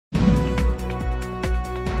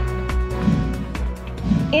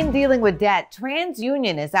In dealing with debt,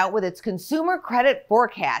 Transunion is out with its Consumer Credit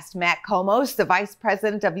Forecast. Matt Komos, the Vice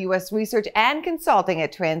President of U.S. Research and Consulting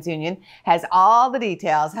at Transunion, has all the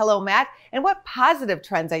details. Hello, Matt. And what positive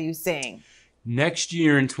trends are you seeing? Next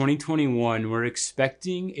year in 2021, we're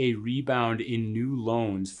expecting a rebound in new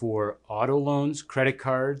loans for auto loans, credit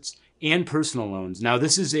cards, and personal loans. Now,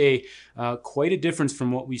 this is quite a difference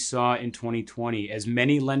from what we saw in 2020, as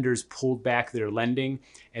many lenders pulled back their lending,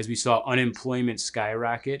 as we saw unemployment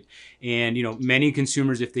skyrocket, and many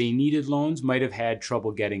consumers, if they needed loans, might have had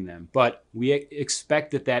trouble getting them. But we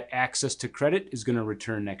expect that access to credit is going to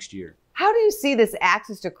return next year. How do you see this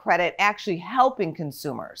access to credit actually helping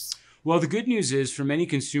consumers? Well, the good news is for many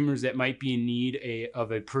consumers that might be in need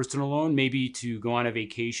of a personal loan, maybe to go on a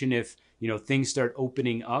vacation if things start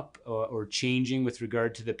opening up or changing with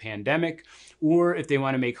regard to the pandemic, or if they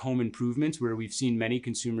want to make home improvements, where we've seen many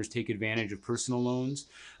consumers take advantage of personal loans.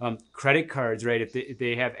 Credit cards, right? If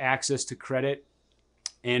they have access to credit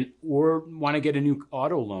or want to get a new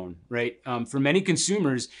auto loan, right? For many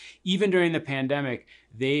consumers, even during the pandemic,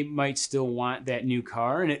 they might still want that new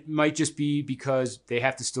car, and it might just be because they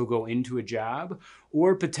have to still go into a job,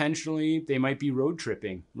 or potentially they might be road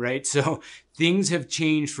tripping, right? So things have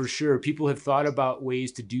changed for sure. People have thought about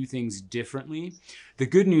ways to do things differently. The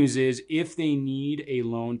good news is if they need a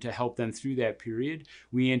loan to help them through that period,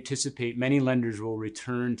 we anticipate many lenders will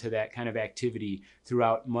return to that kind of activity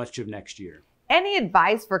throughout much of next year. Any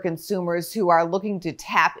advice for consumers who are looking to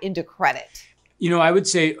tap into credit? I would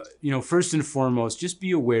say, first and foremost, just be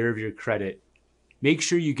aware of your credit. Make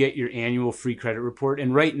sure you get your annual free credit report.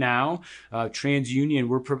 And right now, Transunion,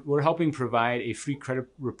 we're helping provide a free credit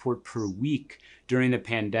report per week during the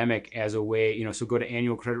pandemic as a way, so go to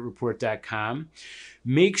annualcreditreport.com.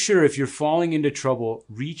 Make sure if you're falling into trouble,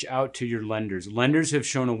 reach out to your lenders. Lenders have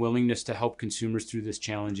shown a willingness to help consumers through this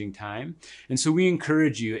challenging time. And so we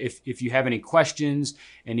encourage you, if you have any questions,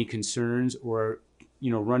 any concerns, or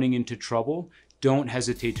running into trouble, don't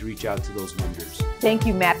hesitate to reach out to those lenders. Thank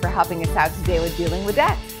you, Matt, for helping us out today with dealing with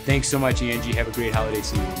debt. Thanks so much, Angie. Have a great holiday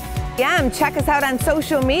season. Check us out on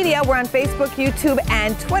social media. We're on Facebook, YouTube,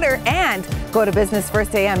 and Twitter. And go to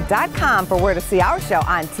businessfirstam.com for where to see our show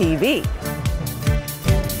on TV.